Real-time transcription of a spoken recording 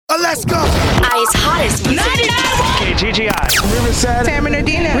Let's go. IE's hottest music. 99.1 KGGI. Riverside. San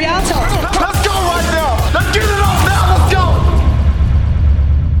Bernardino. Rialto. Let's go right now. Let's get it off now. Let's go.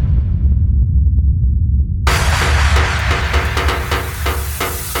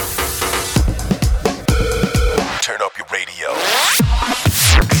 Turn up your radio.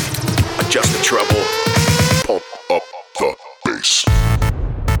 Adjust the treble. Pump up the bass.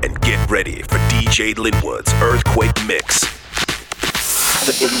 And get ready for DJ Linwood's Earthquake Mix.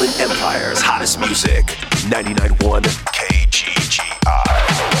 The Inland Empire's hottest music. 99.1 KGGI.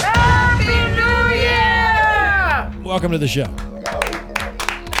 Happy New Year! Welcome to the show.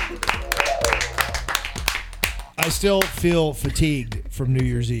 I still feel fatigued from New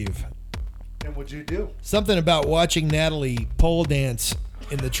Year's Eve. And what'd you do? Something about watching Natalie pole dance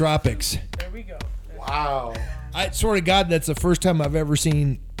in the tropics. There we go. Wow. I swear to God, that's the first time I've ever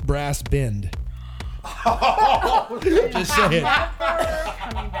seen brass bend. Just saying.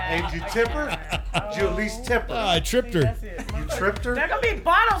 Hey, did you tip her? Did you at least tip her? I tripped her. That's it. You tripped her? There gonna be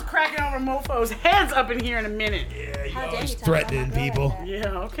bottles cracking over mofos' heads up in here in a minute. Threatening people. Yeah,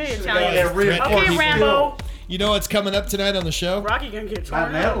 okay, Yeah, Italian. reinforced Okay, Rambo. You know what's coming up tonight on the show? Rocky gonna get Not torn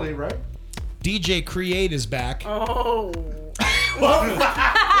up. Natalie, right? DJ Create is back. Oh. What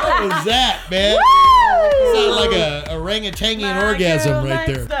was that, man? Sounded like a orangutangian orgasm right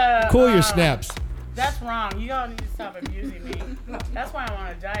there. Cool your snaps. That's wrong. You all need to stop abusing me. That's why I'm on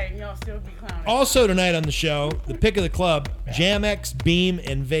a diet and y'all still be clowning. Also tonight on the show, the pick of the club, Jam-X, Beam,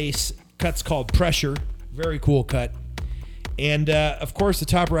 and Vase. Cuts called Pressure. Very cool cut. And, of course, the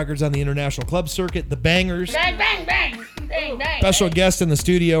top records on the international club circuit, the bangers. Bang, bang, bang. Bang, bang. Special guest in the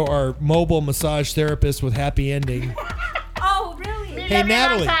studio, our mobile massage therapist with happy ending. Oh, really? Hey,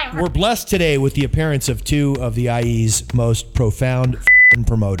 Natalie, we're blessed today with the appearance of two of the IE's most profound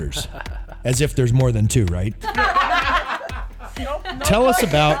promoters. As if there's more than two, right? Tell us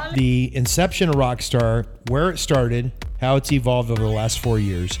about the inception of Rockstar, where it started, how it's evolved over the last 4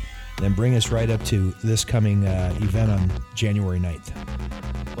 years, then bring us right up to this coming event on January 9th.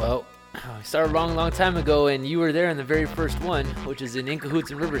 Well, I started a long time ago, and you were there in the very first one, which is in Incahoots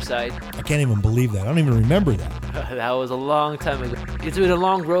and Riverside. I can't even believe that. I don't even remember that. That was a long time ago. It's been a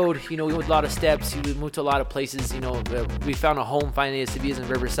long road. You know, we went a lot of steps. We moved to a lot of places. You know, we found a home finally at Sevilla's in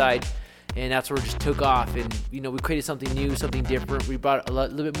Riverside, and that's where it just took off. And, you know, we created something new, something different. We brought a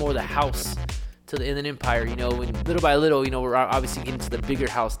little bit more of the house to the Inland Empire, you know, and little by little, you know, we're obviously getting to the bigger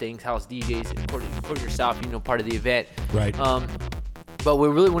house things, house DJs, according yourself, you know, part of the event. Right. But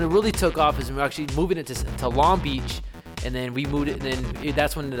when it really took off is when we were actually moving it to Long Beach, and then we moved it, and then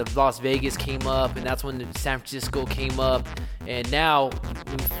that's when the Las Vegas came up, and that's when the San Francisco came up, and now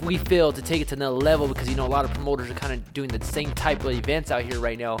we feel to take it to another level because, you know, a lot of promoters are kind of doing the same type of events out here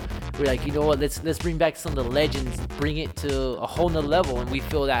right now. We're like, you know what, let's bring back some of the legends, bring it to a whole nother level, and we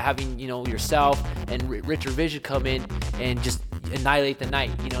feel that having, you know, yourself and Richard Vision come in and just annihilate the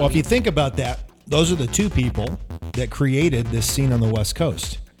night. You know, Well, if you think about that, those are the two people that created this scene on the West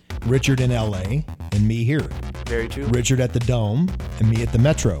Coast. Richard in LA and me here. Very true. Richard at the Dome and me at the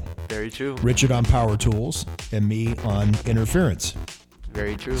Metro. Very true. Richard on Power Tools and me on Interference.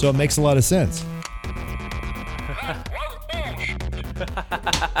 Very true. So it makes a lot of sense.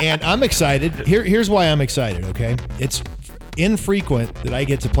 And I'm excited. Here's why I'm excited, okay? It's infrequent that I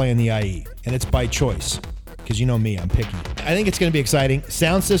get to play in the IE, and it's by choice. Because you know me, I'm picky. I think it's going to be exciting.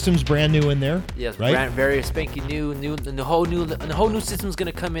 Sound system's brand new in there. Yes, right? Very spanking new, and the whole new system's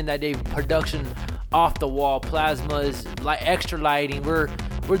gonna come in that day. Production, off the wall, plasmas, extra lighting. We're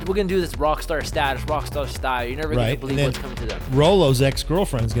gonna do this rockstar status, rockstar style. You're never gonna believe what's coming to them. Rolo's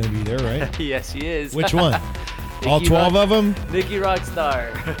ex-girlfriend's going to be there, right? Yes, she is. Which one? All 12 of them? Nikki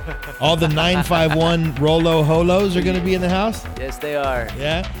Rockstar. All the 951 Rolo Holos are going to be in the house? Yes, they are.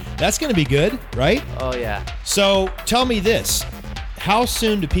 Yeah? That's going to be good, right? Oh, yeah. So tell me this. How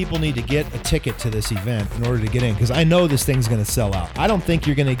soon do people need to get a ticket to this event in order to get in? Because I know this thing's going to sell out. I don't think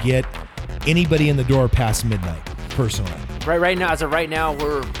you're going to get anybody in the door past midnight, personally. Right now, as of right now,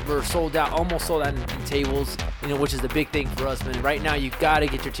 we're sold out, almost sold out in tables, you know, which is the big thing for us, man. Right now, you got to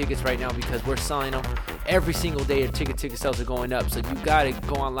get your tickets right now because we're selling them every single day. Ticket sales are going up, so you got to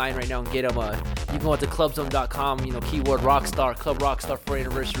go online right now and get them. You can go to clubzone.com, you know, keyword Rockstar, Club Rockstar 4th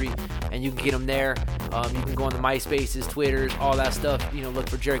Anniversary, and you can get them there. You can go on the MySpaces, Twitters, all that stuff. You know, look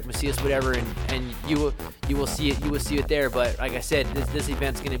for Jarek Macias, whatever, and you will see it. You will see it there. But like I said, this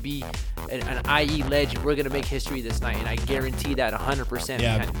event's going to be an IE legend. We're going to make history this night, and I guarantee that 100%.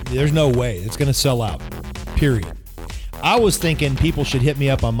 Yeah, there's no way. It's going to sell out, period. I was thinking people should hit me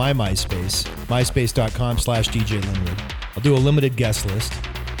up on my MySpace, myspace.com/DJ Linwood. I'll do a limited guest list.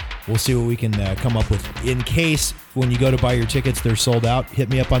 We'll see what we can come up with in case when you go to buy your tickets, they're sold out, hit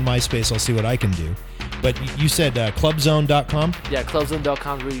me up on MySpace. I'll see what I can do. But you said clubzone.com? Yeah,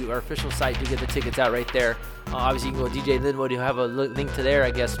 clubzone.com is our official site to get the tickets out right there. Obviously, you can go to DJ Linwood. You'll have a link to there,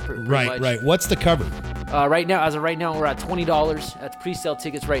 I guess. Pretty much. Right. What's the cover? Right now, as of right now, we're at $20. That's pre-sale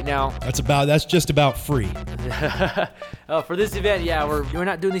tickets right now. That's just about free. For this event, yeah, we're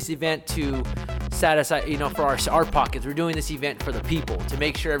not doing this event to satisfy, for our pockets. We're doing this event for the people, to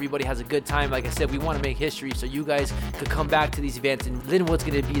make sure everybody has a good time. Like I said, we want to make history so you guys could come back to these events, and Linwood's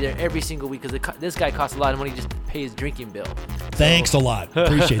going to be there every single week because this guy costs a lot of money just to pay his drinking bill. Thanks a lot.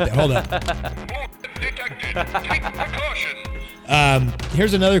 Appreciate that. Hold on.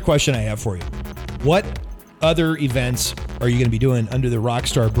 Here's another question I have for you. What other events are you going to be doing under the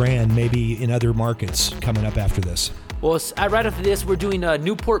Rockstar brand, maybe in other markets coming up after this? Well, right after this, we're doing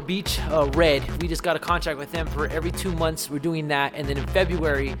Newport Beach Red. We just got a contract with them for every 2 months. We're doing that. And then in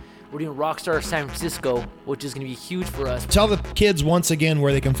February, we're doing Rockstar San Francisco, which is going to be huge for us. Tell the kids once again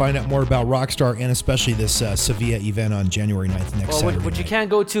where they can find out more about Rockstar and especially this Sevilla event on January 9th next Saturday. What you can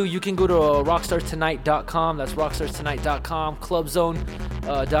go to rockstartonight.com. That's rockstartonight.com,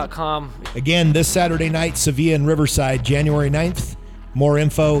 clubzone.com. Again, this Saturday night, Sevilla and Riverside, January 9th. More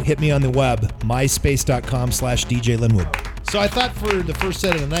info, hit me on the web, myspace.com/DJ Linwood. So I thought for the first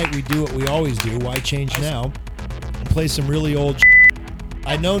set of the night, we'd do what we always do, why change now, and play some really old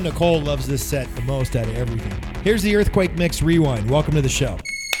I know Nicole loves this set the most out of everything. Here's the Earthquake Mix Rewind. Welcome to the show.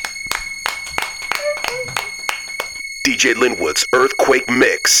 DJ Linwood's Earthquake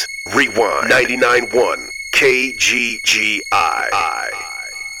Mix Rewind 99.1 KGGI.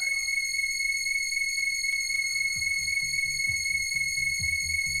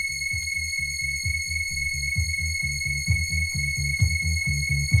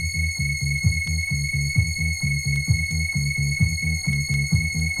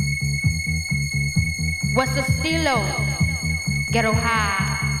 What's the estilo? Ghetto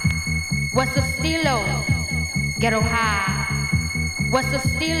high. What's the estilo? Ghetto high. What's the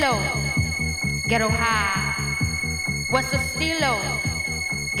estilo? Ghetto high. What's the estilo?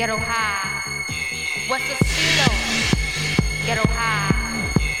 Ghetto high. What's the estilo? Ghetto high.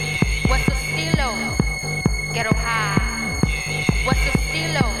 What's the estilo? Ghetto high. What's the estilo? Ghetto high. What's the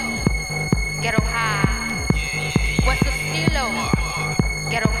estilo? Ghetto high. What's the estilo? Ghetto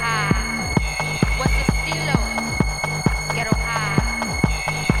high. What's the estilo? Ghetto high.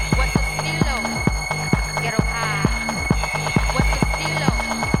 What's the estilo? Ghetto high. What's the estilo?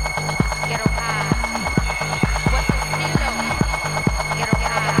 Ghetto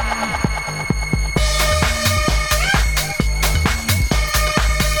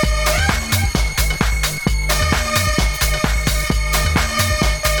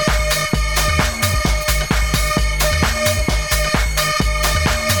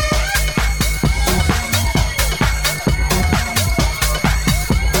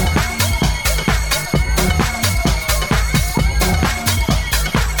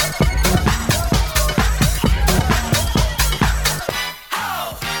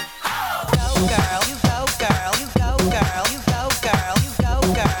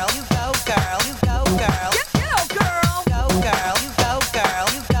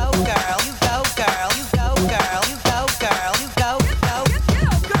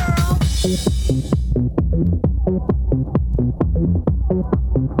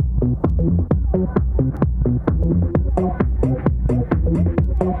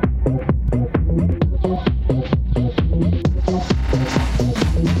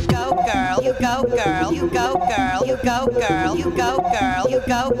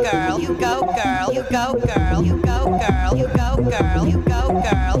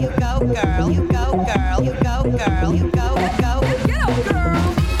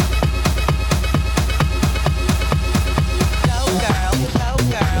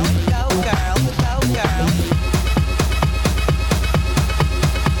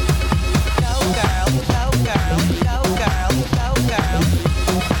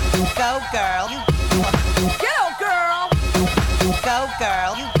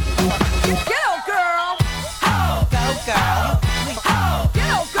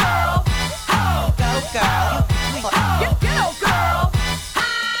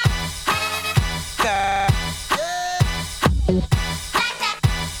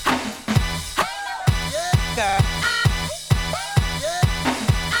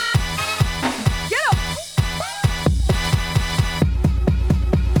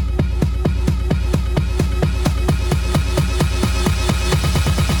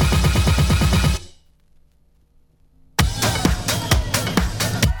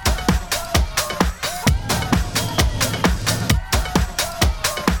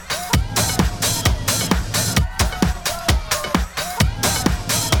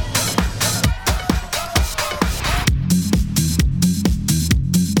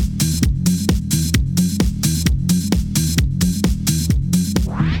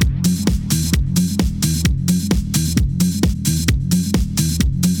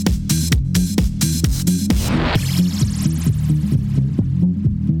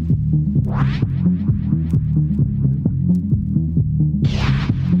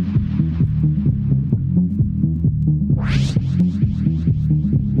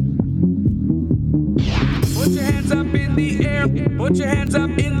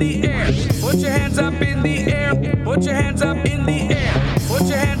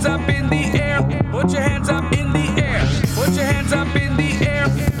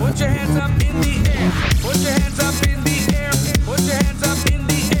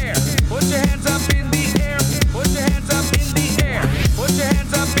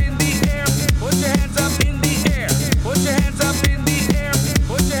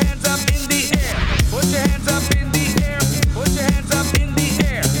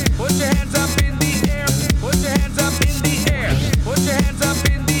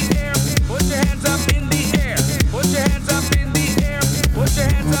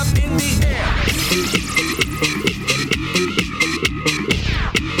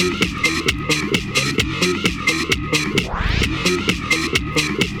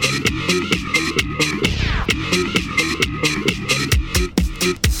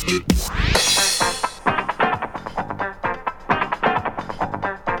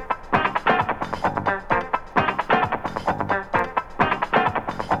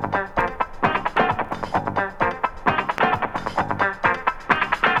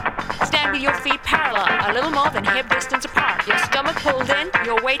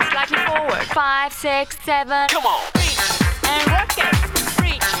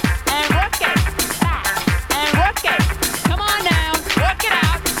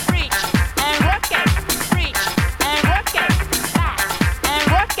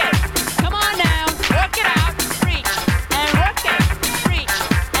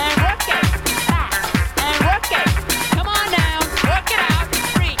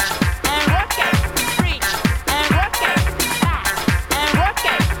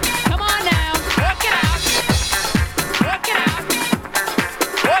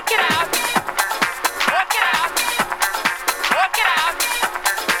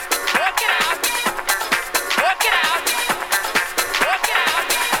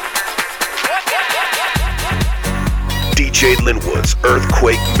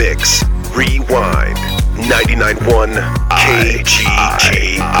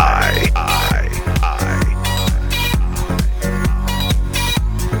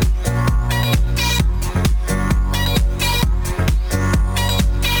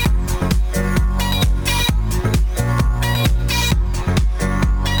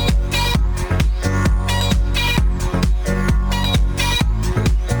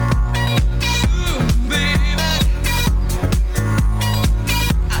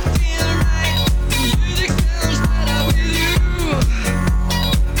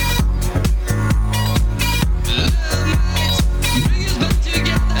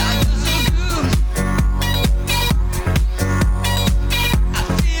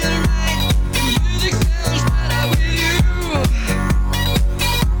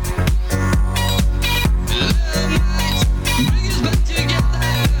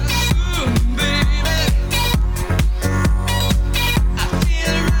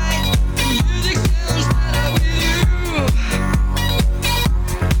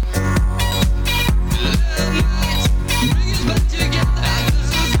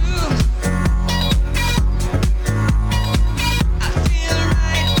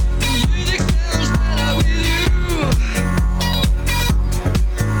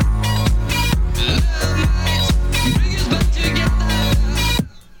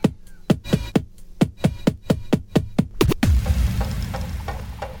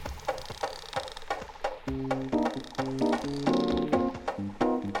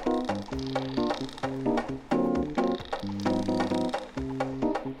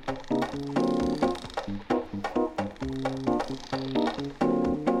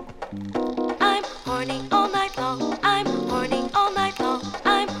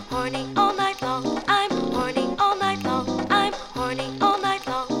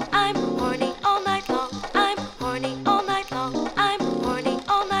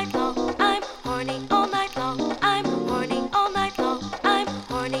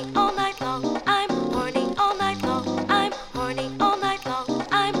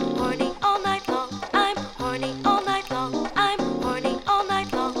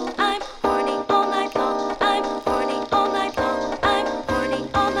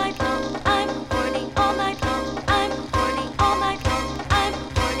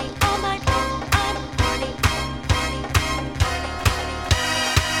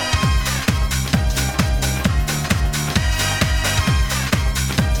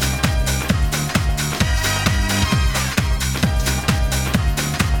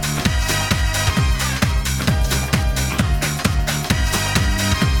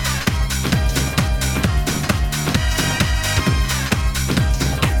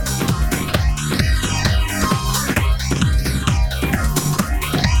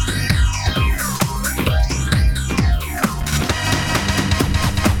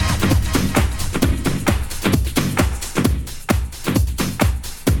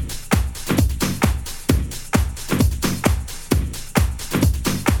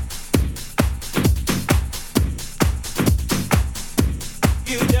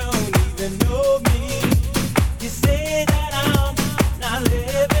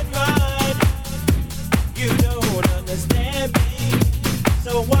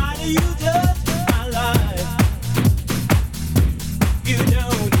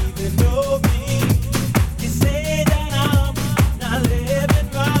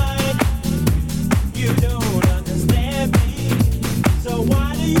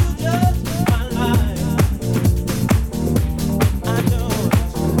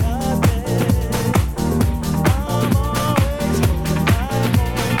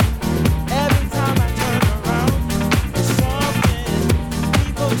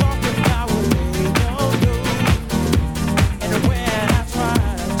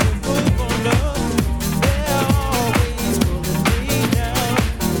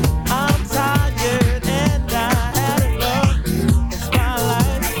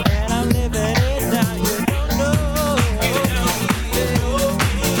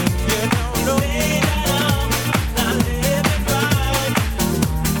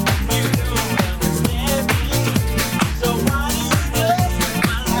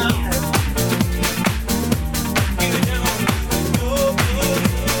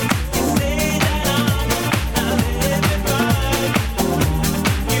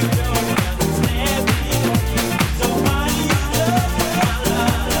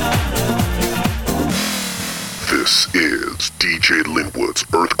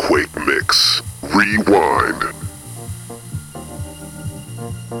Rewind.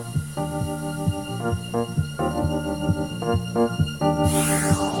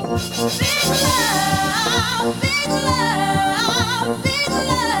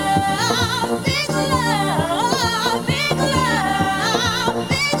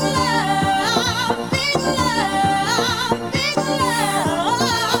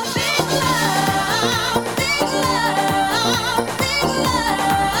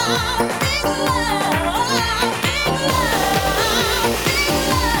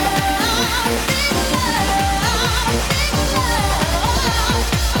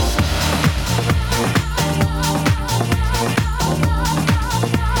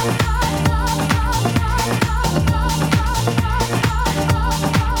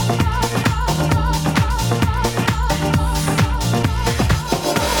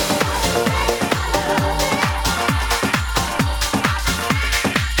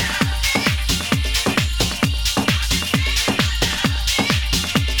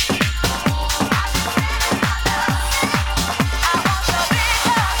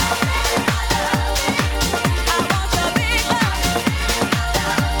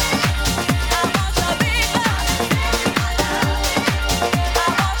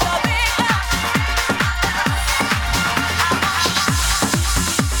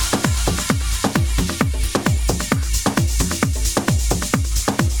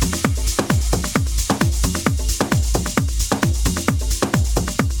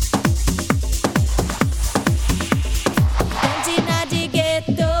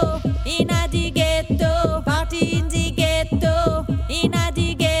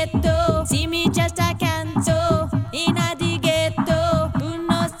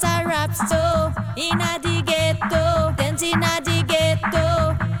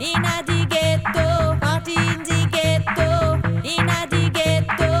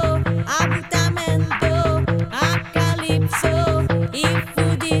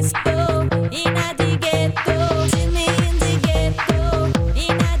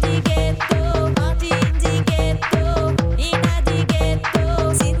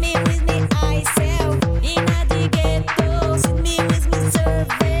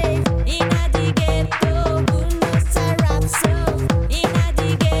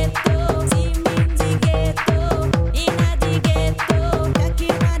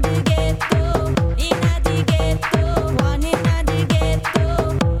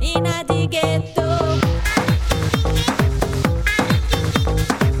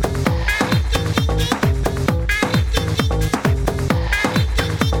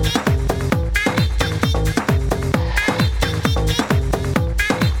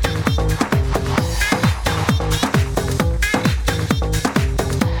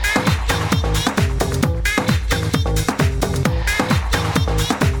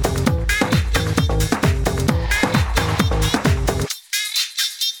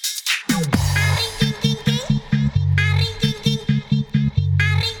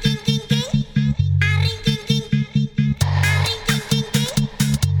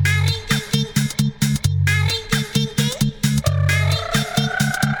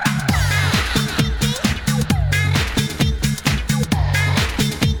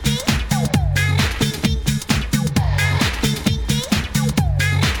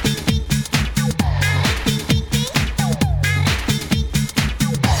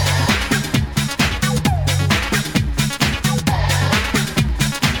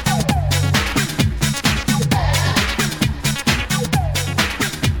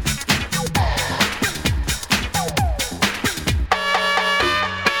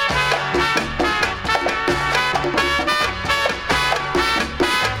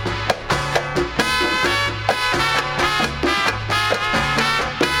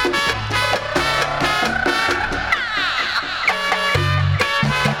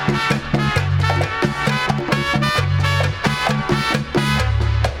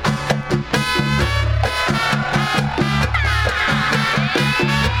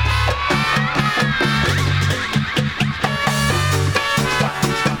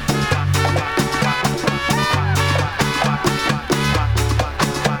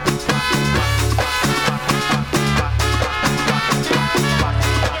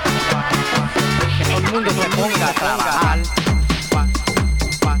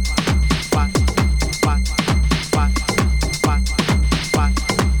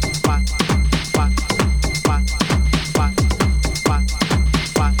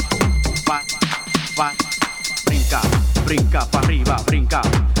 brinca pa' arriba, brinca,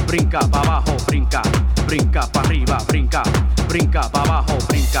 brinca pa' abajo, brinca, brinca pa' arriba, brinca, brinca pa' abajo,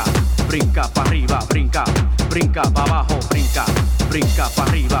 brinca, brinca pa' arriba, brinca, brinca pa' abajo, brinca, brinca pa'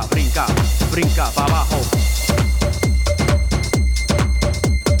 arriba, brinca, brinca pa' abajo.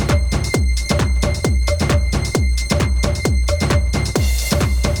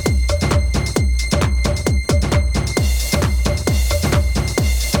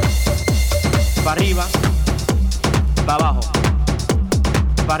 Pa' arriba, pa' abajo,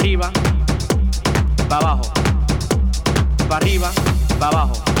 pa' arriba, pa' abajo, pa' arriba, pa'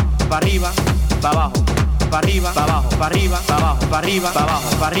 abajo, pa' arriba, pa' abajo, pa' arriba, pa' abajo, pa' arriba, pa' abajo, pa' arriba, pa'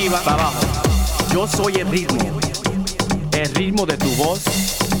 abajo, pa' arriba, pa' abajo. Yo soy el ritmo de tu voz,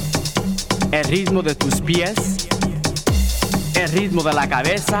 el ritmo de tus pies, el ritmo de la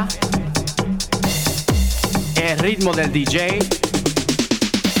cabeza, el ritmo del DJ.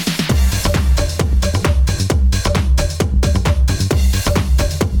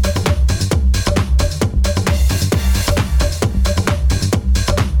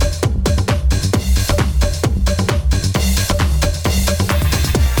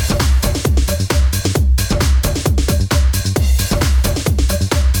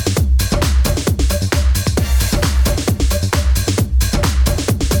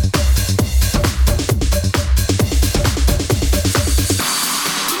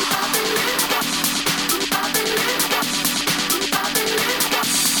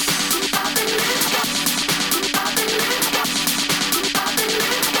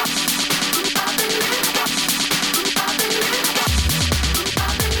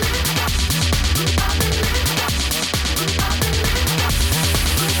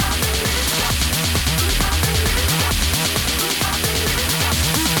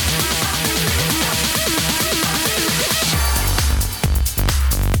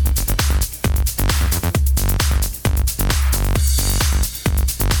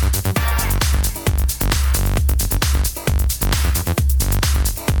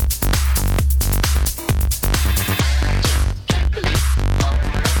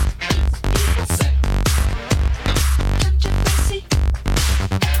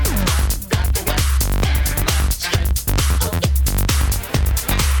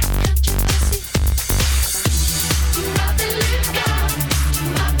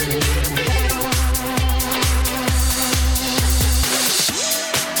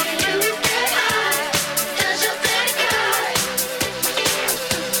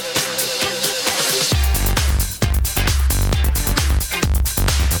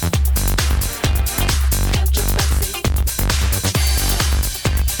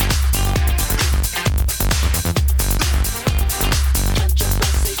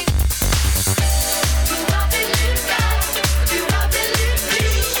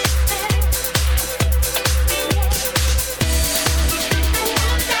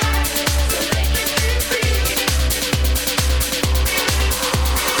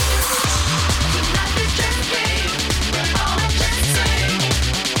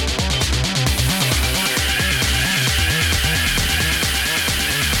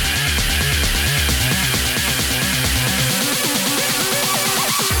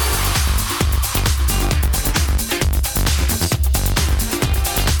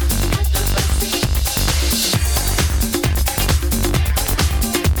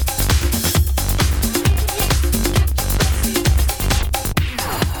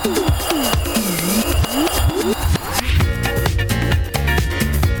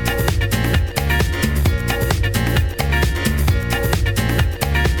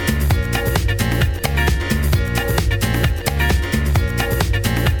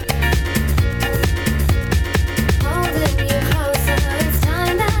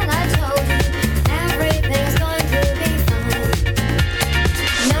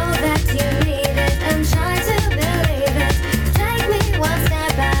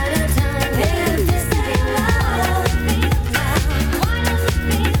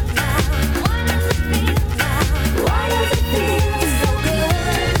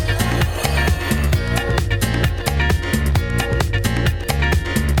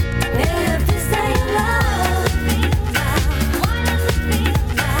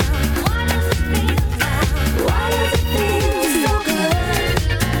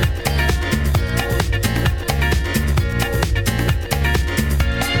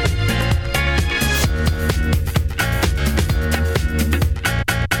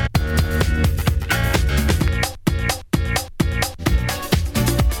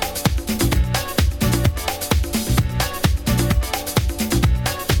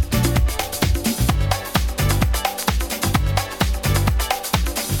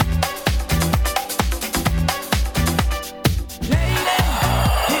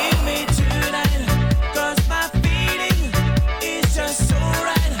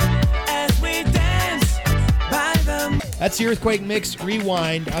 That's the Earthquake Mix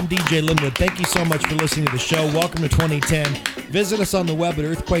Rewind. I'm DJ Linwood. Thank you so much for listening to the show. Welcome to 2010. Visit us on the web at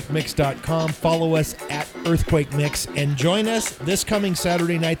earthquakemix.com. Follow us at Earthquake Mix. And join us this coming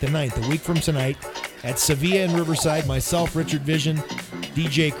Saturday night, the 9th, a week from tonight, at Sevilla in Riverside. Myself, Richard Vision,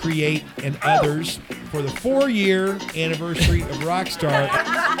 DJ Create, and others for the 4-year anniversary of Rockstar.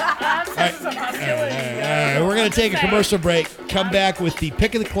 All right, we're going to take a commercial break. Come back with the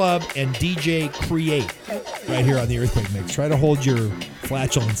pick of the club and DJ Create right here on the Earthquake Mix. Try to hold your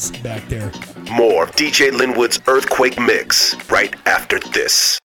flatulence back there. More of DJ Linwood's Earthquake Mix right after this.